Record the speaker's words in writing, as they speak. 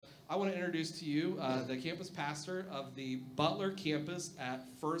I want to introduce to you the campus pastor of the Butler campus at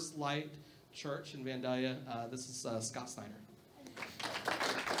First Light Church in Vandalia. This is Scott Snyder.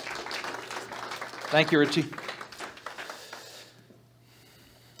 Thank you, Richie.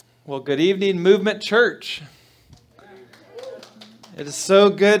 Well, good evening, Movement Church. It is so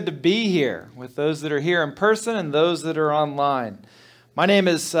good to be here with those that are here in person and those that are online. My name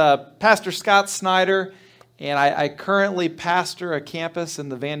is Pastor Scott Snyder, and I currently pastor a campus in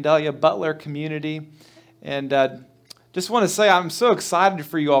the Vandalia Butler community. And just want to say I'm so excited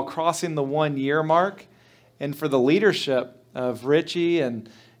for you all crossing the 1-year mark and for the leadership of Richie. And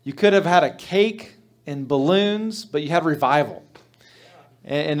you could have had a cake and balloons, but you had revival.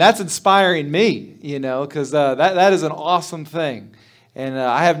 And that's inspiring me, because that is an awesome thing. And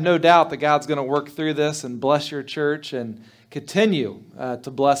I have no doubt that God's going to work through this and bless your church and continue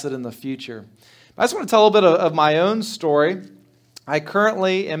to bless it in the future. I just want to tell a little bit of my own story. I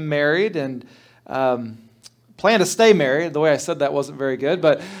currently am married and plan to stay married. The way I said that wasn't very good,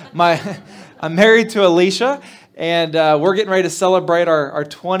 but I'm married to Alicia, and we're getting ready to celebrate our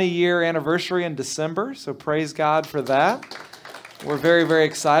 20-year anniversary in December, so praise God for that. We're very, very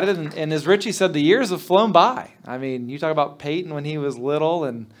excited, and as Richie said, the years have flown by. I mean, you talk about Peyton when he was little,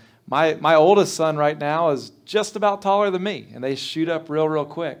 and my oldest son right now is just about taller than me, and they shoot up real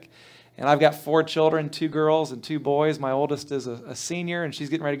quick. And I've got 4 children, 2 girls and 2 boys. My oldest is a senior, and she's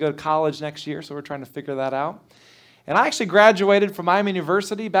getting ready to go to college next year, so we're trying to figure that out. And I actually graduated from Miami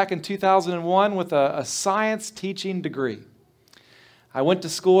University back in 2001 with a science teaching degree. I went to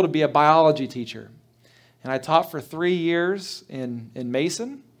school to be a biology teacher, and I taught for 3 years in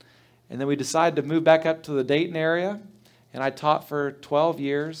Mason, and then we decided to move back up to the Dayton area, and I taught for 12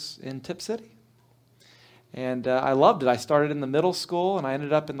 years in Tip City. And I loved it. I started in the middle school, and I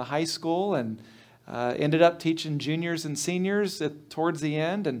ended up in the high school, and ended up teaching juniors and seniors towards the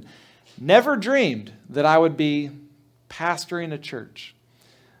end, and never dreamed that I would be pastoring a church.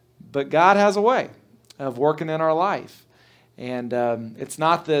 But God has a way of working in our life. And it's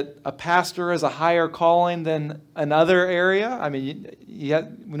not that a pastor is a higher calling than another area. I mean,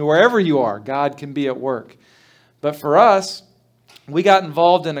 wherever you are, God can be at work. But for us, we got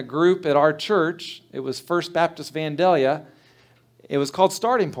involved in a group at our church. It was First Baptist Vandalia. It was called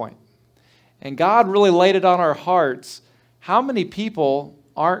Starting Point. And God really laid it on our hearts. How many people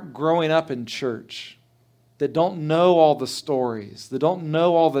aren't growing up in church that don't know all the stories, that don't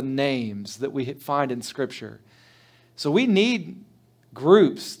know all the names that we find in Scripture? So we need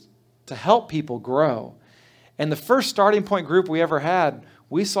groups to help people grow. And the first Starting Point group we ever had,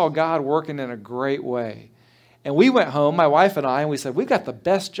 we saw God working in a great way. And we went home, my wife and I, and we said, we've got the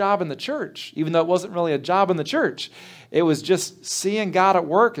best job in the church, even though it wasn't really a job in the church. It was just seeing God at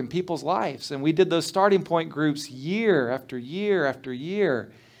work in people's lives. And we did those Starting Point groups year after year after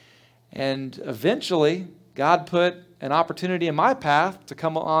year. And eventually, God put an opportunity in my path to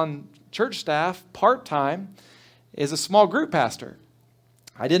come on church staff part-time as a small group pastor.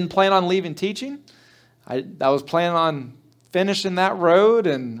 I didn't plan on leaving teaching. I was planning on finishing that road,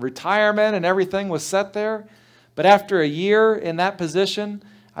 and retirement and everything was set there. But after a year in that position,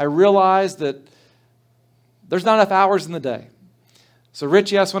 I realized that there's not enough hours in the day. So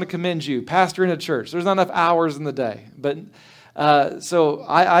Richie, I just want to commend you, pastoring a church. There's not enough hours in the day. But so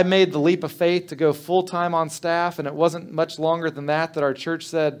I made the leap of faith to go full-time on staff, and it wasn't much longer than that our church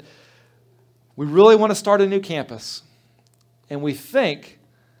said, we really want to start a new campus, and we think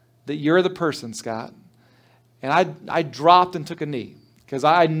that you're the person, Scott. And I dropped and took a knee because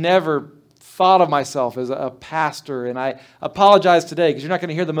I never thought of myself as a pastor, and I apologize today because you're not going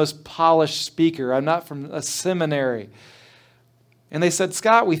to hear the most polished speaker. I'm not from a seminary. And they said,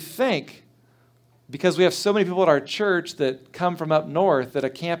 Scott, we think, because we have so many people at our church that come from up north, that a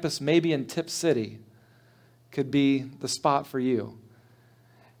campus maybe in Tip City could be the spot for you.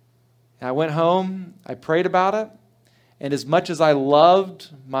 And I went home, I prayed about it, and as much as I loved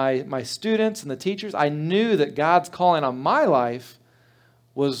my students and the teachers, I knew that God's calling on my life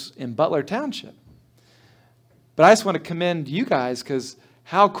was in Butler Township. But I just want to commend you guys, because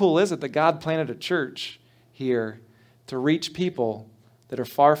how cool is it that God planted a church here to reach people that are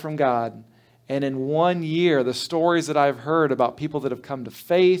far from God. And in 1 year, the stories that I've heard about people that have come to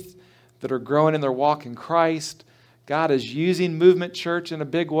faith, that are growing in their walk in Christ, God is using Movement Church in a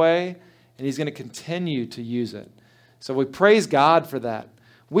big way, and He's going to continue to use it. So we praise God for that.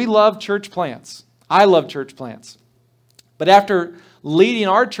 We love church plants. I love church plants. But after leading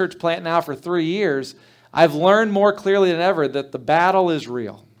our church plant now for 3 years, I've learned more clearly than ever that the battle is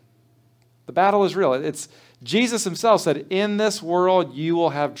real. The battle is real. It's Jesus Himself said, in this world you will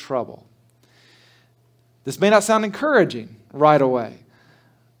have trouble. This may not sound encouraging right away,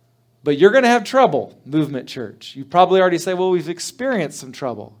 But you're going to have trouble, Movement Church. You probably already say, well, we've experienced some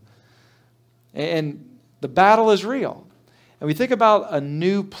trouble. And the battle is real. And we think about a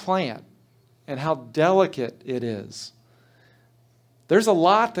new plant and how delicate it is. There's a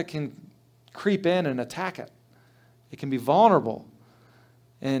lot that can creep in and attack it. It can be vulnerable.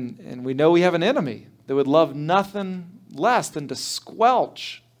 And we know we have an enemy that would love nothing less than to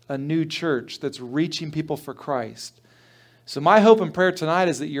squelch a new church that's reaching people for Christ. So my hope and prayer tonight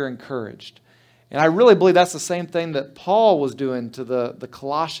is that you're encouraged. And I really believe that's the same thing that Paul was doing to the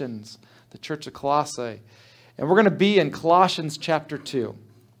Colossians, the church of Colossae. And we're going to be in Colossians chapter 2.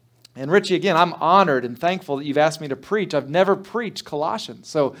 And Richie, again, I'm honored and thankful that you've asked me to preach. I've never preached Colossians,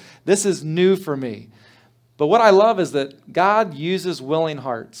 so this is new for me. But what I love is that God uses willing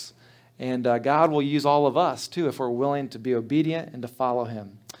hearts. And God will use all of us, too, if we're willing to be obedient and to follow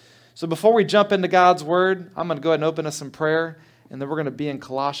Him. So before we jump into God's Word, I'm going to go ahead and open us in prayer, and then we're going to be in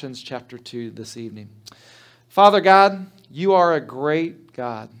Colossians chapter 2 this evening. Father God, you are a great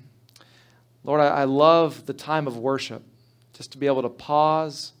God. Lord, I love the time of worship, just to be able to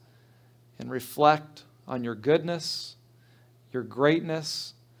pause and reflect on your goodness, your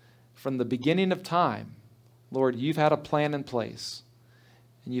greatness. From the beginning of time, Lord, you've had a plan in place,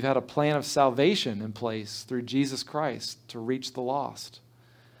 and you've had a plan of salvation in place through Jesus Christ to reach the lost.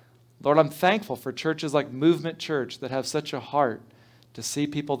 Lord, I'm thankful for churches like Movement Church that have such a heart to see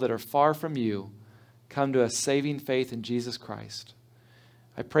people that are far from you come to a saving faith in Jesus Christ.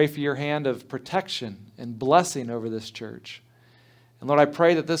 I pray for your hand of protection and blessing over this church. And Lord, I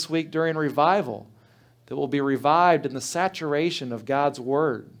pray that this week during revival, that we'll be revived in the saturation of God's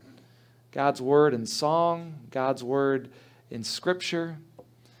Word in song, God's Word in Scripture,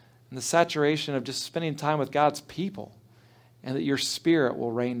 and the saturation of just spending time with God's people, and that your Spirit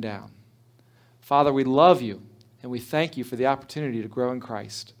will rain down. Father, we love you, and we thank you for the opportunity to grow in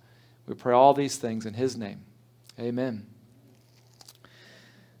Christ. We pray all these things in His name. Amen.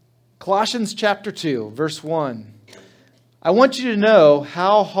 Colossians chapter 2, verse 1. I want you to know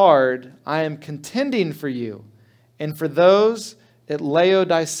how hard I am contending for you and for those at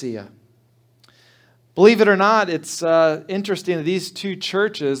Laodicea. Believe it or not, it's interesting that these two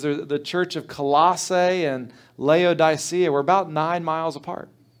churches, the church of Colossae and Laodicea, were about 9 miles apart.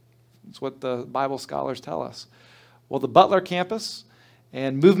 That's what the Bible scholars tell us. Well, the Butler campus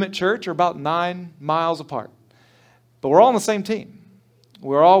and Movement Church are about 9 miles apart. But we're all on the same team.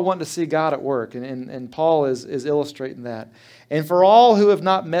 We're all wanting to see God at work, and Paul is illustrating that. And for all who have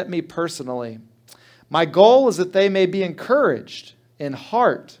not met me personally, my goal is that they may be encouraged in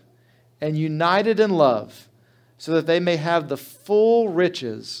heart and united in love, so that they may have the full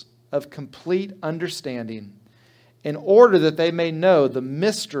riches of complete understanding, in order that they may know the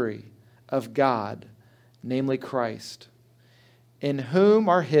mystery of God, namely Christ, in whom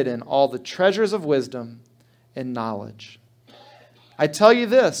are hidden all the treasures of wisdom and knowledge. I tell you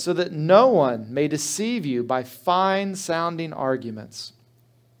this, so that no one may deceive you by fine-sounding arguments.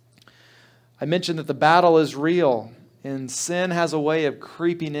 I mentioned that the battle is real, and sin has a way of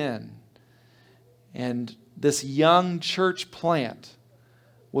creeping in. And this young church plant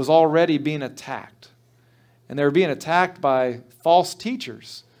was already being attacked. And they were being attacked by false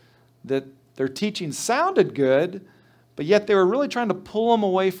teachers, that their teaching sounded good, but yet they were really trying to pull them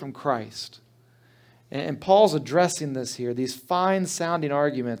away from Christ. And Paul's addressing this here, these fine-sounding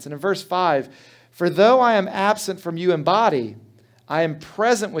arguments. And in verse 5, for though I am absent from you in body, I am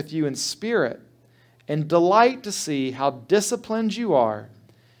present with you in spirit, and delight to see how disciplined you are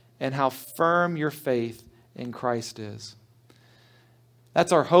and how firm your faith in Christ is.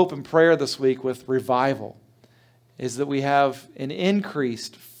 That's our hope and prayer this week with revival, is that we have an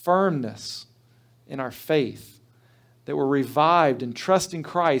increased firmness in our faith, that we're revived in trusting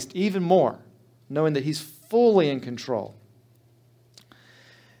Christ even more, knowing that He's fully in control.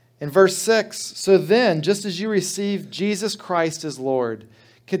 In verse 6, so then, just as you received Jesus Christ as Lord,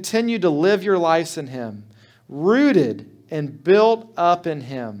 continue to live your lives in Him, rooted and built up in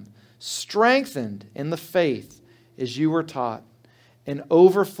Him, strengthened in the faith as you were taught, and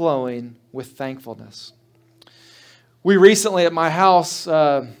overflowing with thankfulness. We recently at my house,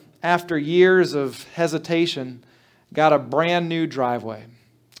 after years of hesitation, got a brand new driveway.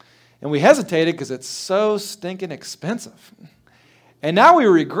 And we hesitated because it's so stinking expensive. And now we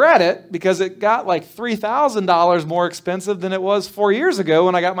regret it because it got like $3,000 more expensive than it was 4 years ago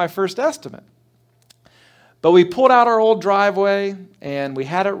when I got my first estimate. But we pulled out our old driveway and we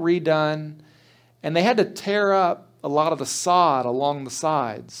had it redone. And they had to tear up a lot of the sod along the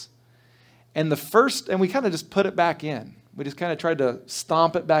sides. And we kind of just put it back in. We just kind of tried to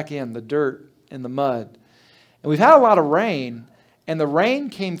stomp it back in, the dirt and the mud. And we've had a lot of rain. And the rain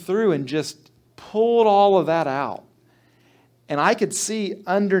came through and just pulled all of that out. And I could see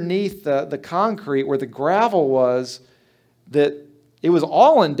underneath the concrete where the gravel was that it was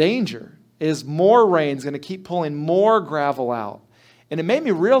all in danger. Is more rain's going to keep pulling more gravel out. And it made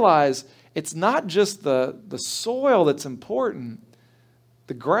me realize it's not just the soil that's important,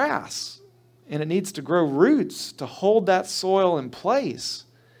 the grass. And it needs to grow roots to hold that soil in place.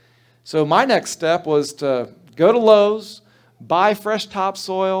 So my next step was to go to Lowe's, buy fresh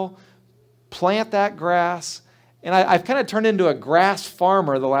topsoil, plant that grass. And I've kind of turned into a grass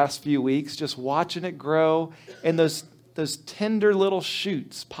farmer the last few weeks, just watching it grow and those tender little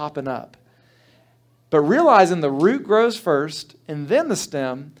shoots popping up. But realizing the root grows first and then the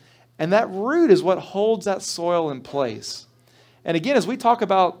stem, and that root is what holds that soil in place. And again, as we talk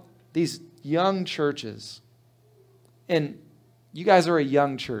about these young churches, and you guys are a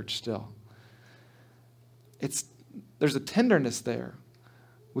young church still, there's a tenderness there.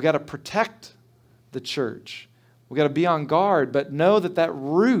 We got to protect the church. We got to be on guard, but know that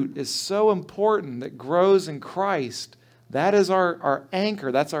root is so important that grows in Christ. That is our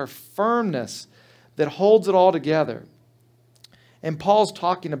anchor. That's our firmness that holds it all together. And Paul's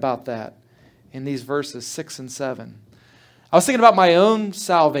talking about that in these verses 6 and 7. I was thinking about my own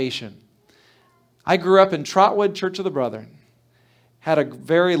salvation. I grew up in Trotwood Church of the Brethren. Had a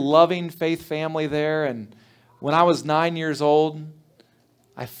very loving faith family there. And when I was 9 years old,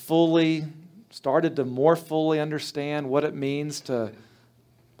 I started to more fully understand what it means to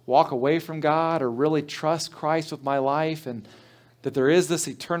walk away from God or really trust Christ with my life, and that there is this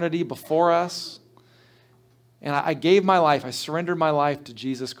eternity before us. And I gave my life, I surrendered my life to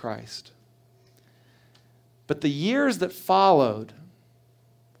Jesus Christ. But the years that followed,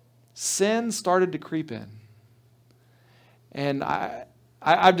 sin started to creep in. And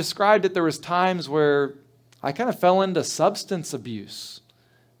I've described it, there was times where I kind of fell into substance abuse,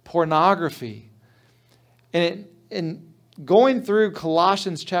 pornography. And in going through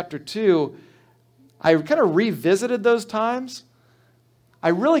Colossians chapter 2, I kind of revisited those times. I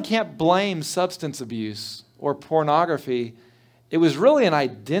really can't blame substance abuse or pornography. It was really an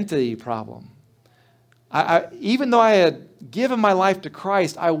identity problem. Even though I had given my life to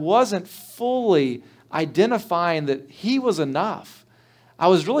Christ, I wasn't fully identifying that He was enough. I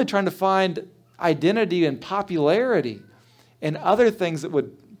was really trying to find identity and popularity and other things that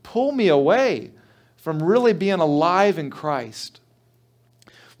would pull me away from really being alive in Christ.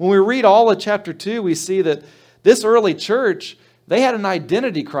 When we read all of chapter 2, we see that this early church, they had an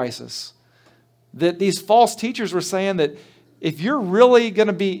identity crisis. That these false teachers were saying that if you're really going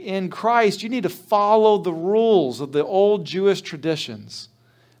to be in Christ, you need to follow the rules of the old Jewish traditions.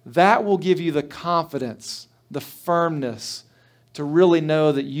 That will give you the confidence, the firmness to really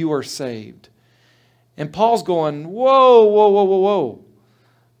know that you are saved. And Paul's going, whoa, whoa, whoa, whoa, whoa.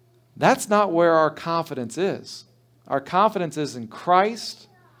 That's not where our confidence is. Our confidence is in Christ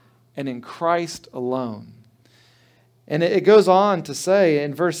and in Christ alone. And it goes on to say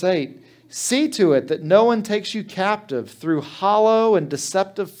in verse 8, see to it that no one takes you captive through hollow and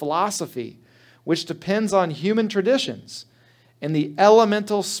deceptive philosophy, which depends on human traditions and the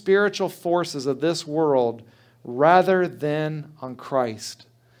elemental spiritual forces of this world rather than on Christ.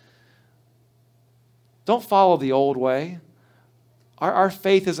 Don't follow the old way. Our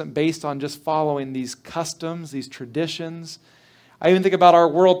faith isn't based on just following these customs, these traditions. I even think about our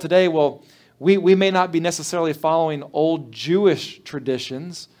world today. Well, we may not be necessarily following old Jewish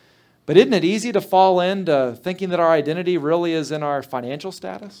traditions, but isn't it easy to fall into thinking that our identity really is in our financial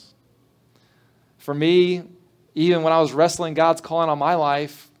status? For me, even when I was wrestling God's calling on my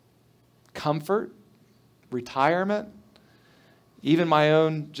life, comfort, retirement, even my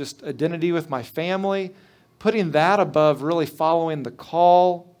own just identity with my family, putting that above really following the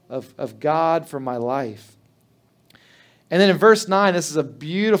call of God for my life. And then in verse 9, this is a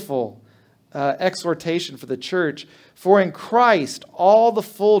beautiful exhortation for the church. For in Christ, all the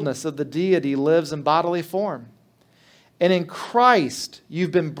fullness of the deity lives in bodily form. And in Christ,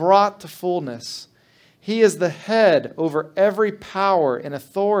 you've been brought to fullness. He is the head over every power and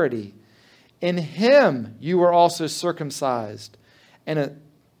authority. In Him, you were also circumcised. And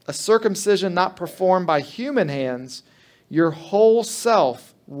a circumcision not performed by human hands, your whole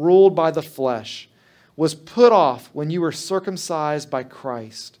self, ruled by the flesh, was put off when you were circumcised by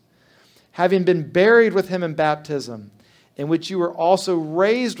Christ, having been buried with Him in baptism, in which you were also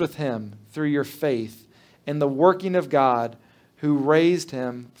raised with Him through your faith in the working of God who raised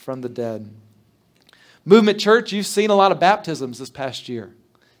Him from the dead. Movement Church, you've seen a lot of baptisms this past year.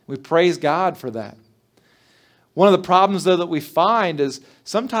 We praise God for that. One of the problems, though, that we find is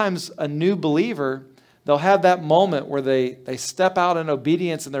sometimes a new believer, they'll have that moment where they step out in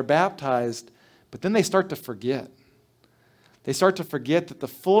obedience and they're baptized, but then they start to forget. They start to forget that the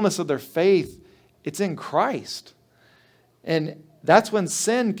fullness of their faith, it's in Christ. And that's when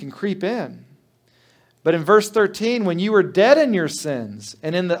sin can creep in. But in verse 13, when you were dead in your sins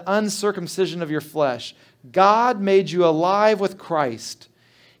and in the uncircumcision of your flesh, God made you alive with Christ.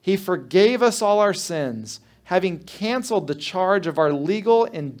 He forgave us all our sins, having canceled the charge of our legal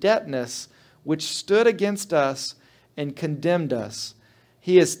indebtedness, which stood against us and condemned us.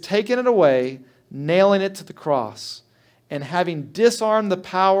 He has taken it away, nailing it to the cross. And having disarmed the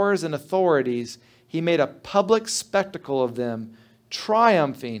powers and authorities, he made a public spectacle of them,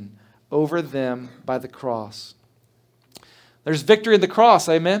 triumphing over them by the cross. There's victory in the cross,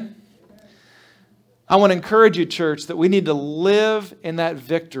 amen? I want to encourage you, church, that we need to live in that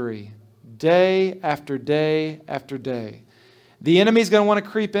victory day after day after day. The enemy's going to want to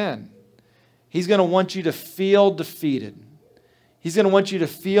creep in. He's going to want you to feel defeated. He's going to want you to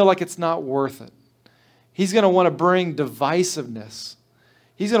feel like it's not worth it. He's going to want to bring divisiveness.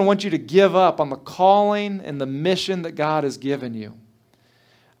 He's going to want you to give up on the calling and the mission that God has given you.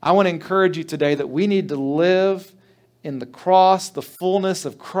 I want to encourage you today that we need to live in the cross, the fullness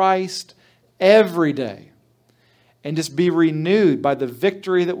of Christ every day, and just be renewed by the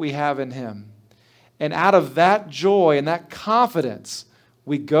victory that we have in Him. And out of that joy and that confidence,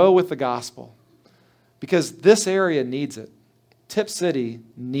 we go with the gospel. Because this area needs it. Tip City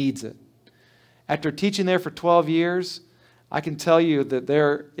needs it. After teaching there for 12 years, I can tell you that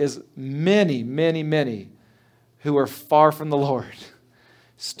there is many, many, many who are far from the Lord.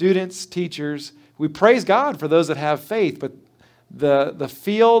 Students, teachers, we praise God for those that have faith, but the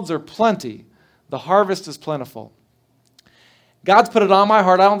fields are plenty. The harvest is plentiful. God's put it on my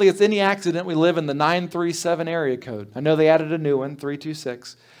heart. I don't think it's any accident we live in the 937 area code. I know they added a new one,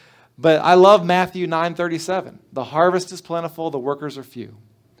 326. But I love Matthew 9:37. The harvest is plentiful, the workers are few.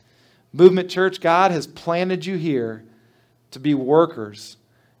 Movement Church, God has planted you here to be workers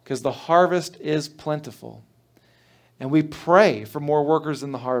because the harvest is plentiful. And we pray for more workers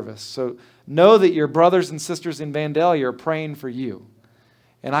in the harvest. So know that your brothers and sisters in Vandalia are praying for you.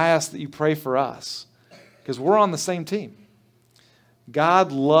 And I ask that you pray for us because we're on the same team.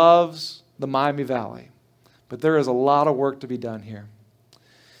 God loves the Miami Valley, but there is a lot of work to be done here.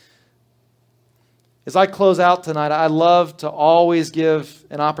 As I close out tonight, I love to always give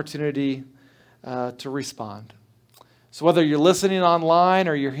an opportunity to respond. So whether you're listening online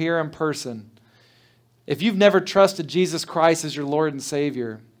or you're here in person, if you've never trusted Jesus Christ as your Lord and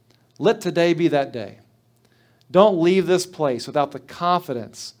Savior, let today be that day. Don't leave this place without the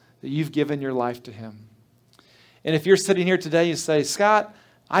confidence that you've given your life to Him. And if you're sitting here today, you say, Scott,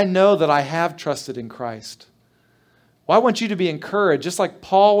 I know that I have trusted in Christ. Well, I want you to be encouraged, just like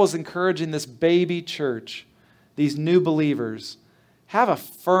Paul was encouraging this baby church, these new believers. Have a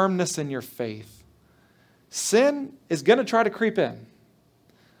firmness in your faith. Sin is going to try to creep in.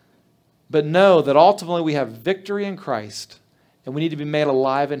 But know that ultimately we have victory in Christ, and we need to be made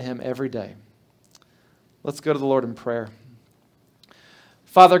alive in Him every day. Let's go to the Lord in prayer.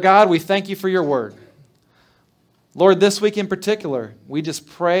 Father God, we thank you for your word. Lord, this week in particular, we just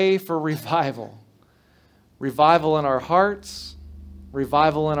pray for revival. Revival in our hearts,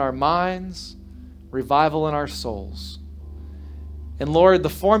 revival in our minds, revival in our souls. And Lord, the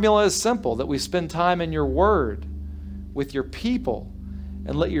formula is simple, that we spend time in your word with your people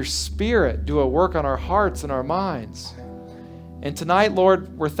and let your Spirit do a work on our hearts and our minds. And tonight,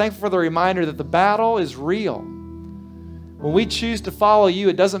 Lord, we're thankful for the reminder that the battle is real. When we choose to follow you,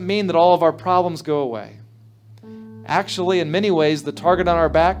 it doesn't mean that all of our problems go away. Actually, in many ways, the target on our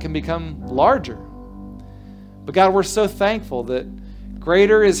back can become larger. But God, we're so thankful that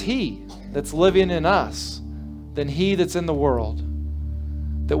greater is He that's living in us than he that's in the world.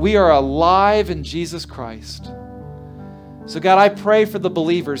 That we are alive in Jesus Christ. So God, I pray for the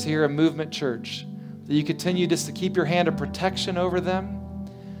believers here at Movement Church that you continue just to keep your hand of protection over them.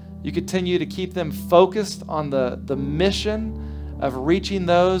 You continue to keep them focused on the mission of reaching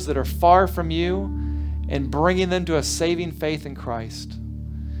those that are far from you and bringing them to a saving faith in Christ.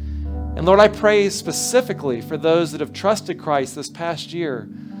 And Lord, I pray specifically for those that have trusted Christ this past year.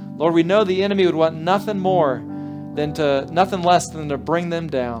 Lord, we know the enemy would want nothing less than to bring them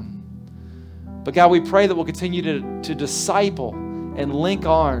down. But God, we pray that we'll continue to disciple and link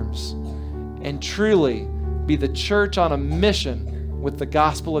arms and truly be the church on a mission with the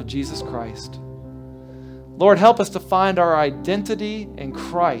gospel of Jesus Christ. Lord, help us to find our identity in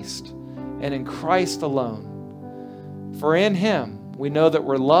Christ and in Christ alone. For in Him, we know that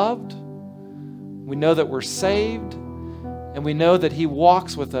we're loved, we know that we're saved, and we know that He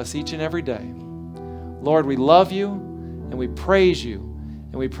walks with us each and every day. Lord, we love you and we praise you,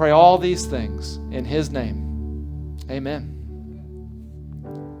 and we pray all these things in his name. Amen.